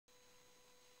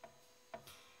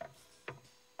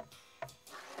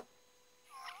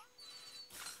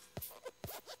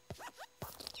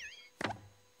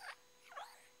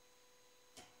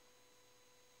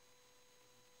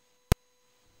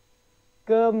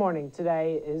Good morning.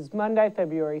 Today is Monday,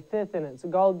 February 5th, and it's a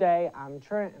gold day. I'm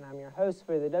Trent, and I'm your host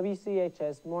for the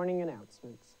WCHS Morning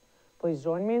Announcements. Please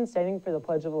join me in standing for the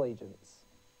Pledge of Allegiance.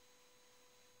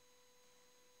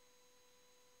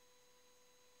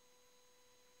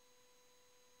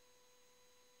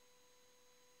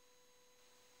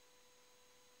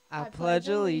 I pledge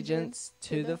allegiance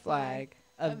to the flag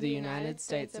of the United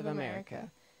States of America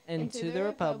and to the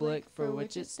republic for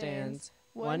which it stands,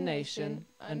 one nation,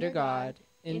 under God,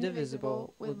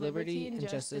 indivisible, with liberty and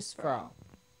justice for all.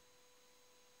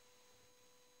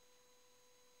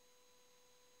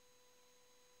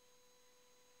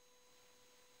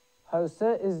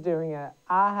 HOSA is doing a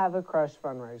I Have a Crush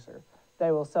fundraiser.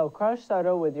 They will sell crushed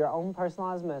soda with your own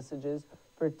personalized messages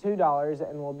for $2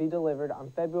 and will be delivered on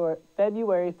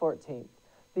February 14th.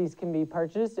 These can be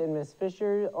purchased in Miss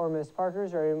Fisher or Miss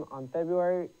Parker's room on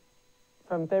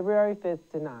from February 5th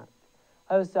to 9th.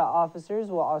 HOSA officers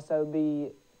will also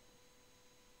be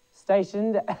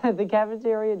stationed at the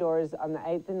cafeteria doors on the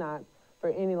 8th and 9th for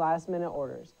any last-minute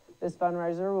orders. This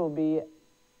fundraiser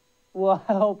will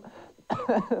help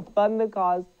fund the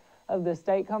cost of the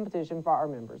state competition for our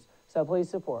members, so please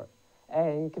support.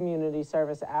 And community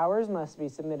service hours must be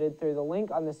submitted through the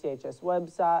link on the CHS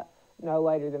website no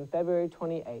later than February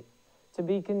 28th. To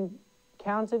be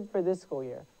counted for this school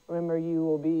year, remember you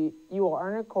will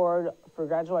earn a cord for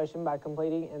graduation by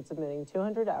completing and submitting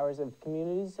 200 hours of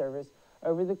community service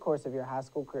over the course of your high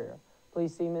school career.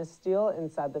 Please see Ms. Steele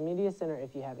inside the Media Center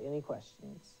if you have any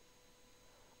questions.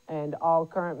 And all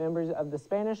current members of the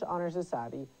Spanish Honor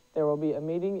Society, there will be a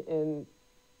meeting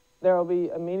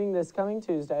this coming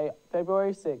Tuesday,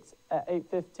 February 6th at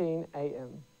 8:15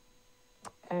 a.m.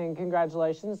 And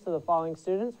congratulations to the following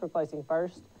students for placing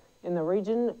first in the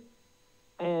region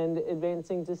and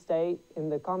advancing to state in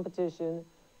the competition,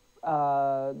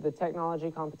 the technology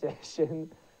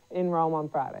competition in Rome on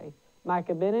Friday.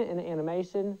 Micah Bennett in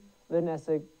animation,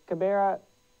 Vanessa Cabrera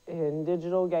in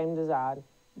digital game design,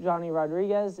 Johnny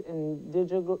Rodriguez in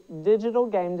digital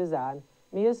game design,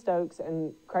 Mia Stokes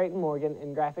and Creighton Morgan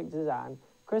in graphic design,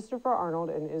 Christopher Arnold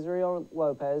and Israel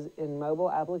Lopez in mobile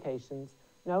applications,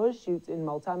 Noah Schutz in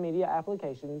multimedia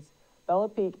applications, Bella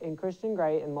Peak and Christian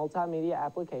Gray in multimedia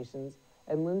applications,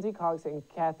 and Lindsay Cox and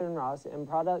Catherine Ross in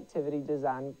productivity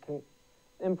design.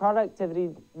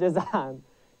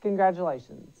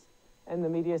 Congratulations. And the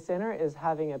Media Center is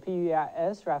having a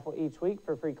PBIS raffle each week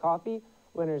for free coffee.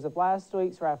 Winners of last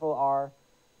week's raffle are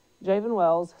Javen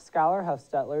Wells, Skylar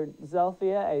Huffstetler,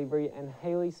 Zelphia Avery, and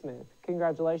Haley Smith.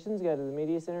 Congratulations. Go to the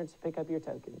Media Center to pick up your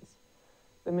tokens.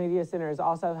 The Media Center is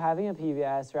also having a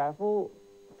PBIS raffle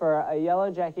for a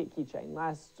yellow jacket keychain.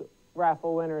 Last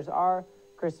raffle winners are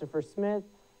Christopher Smith,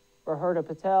 Roberta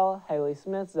Patel, Haley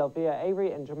Smith, Zelphia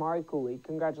Avery, and Jamari Cooley.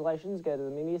 Congratulations. Go to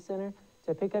the Media Center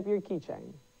to pick up your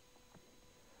keychain.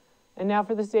 And now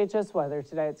for the CHS weather.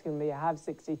 Today it's going to be a high of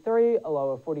 63, a low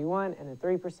of 41, and a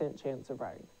 3% chance of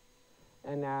rain.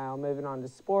 And now moving on to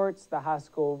sports, the high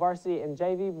school varsity and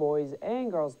JV boys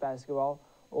and girls basketball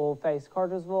will face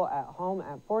Cartersville at home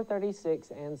at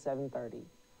 4:36 and 7:30.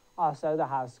 Also, the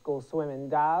high school swim and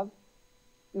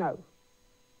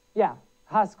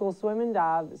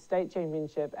dive state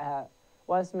championship at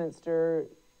Westminster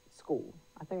School.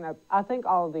 I think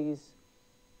all of these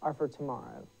are for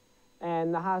tomorrow.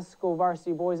 And the high school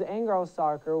varsity boys and girls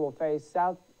soccer will face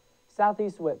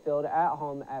Southeast Whitfield at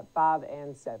home at 5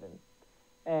 and 7.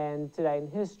 And today in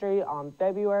history, on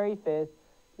February 5th,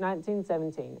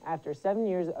 1917, after 7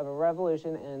 years of a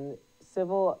revolution and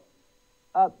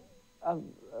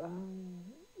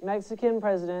Mexican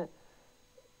President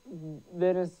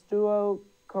Venustiano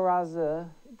Carranza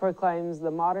proclaims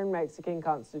the modern Mexican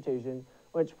Constitution,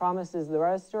 which promises the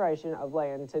restoration of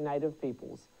land to native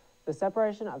peoples, the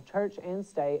separation of church and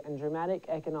state, and dramatic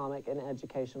economic and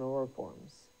educational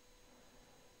reforms.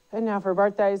 And now for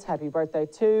birthdays, happy birthday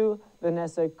to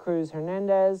Vanessa Cruz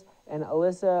Hernandez and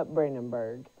Alyssa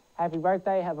Brandenburg. Happy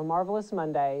birthday, have a marvelous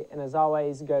Monday, and as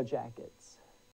always, go Jackets.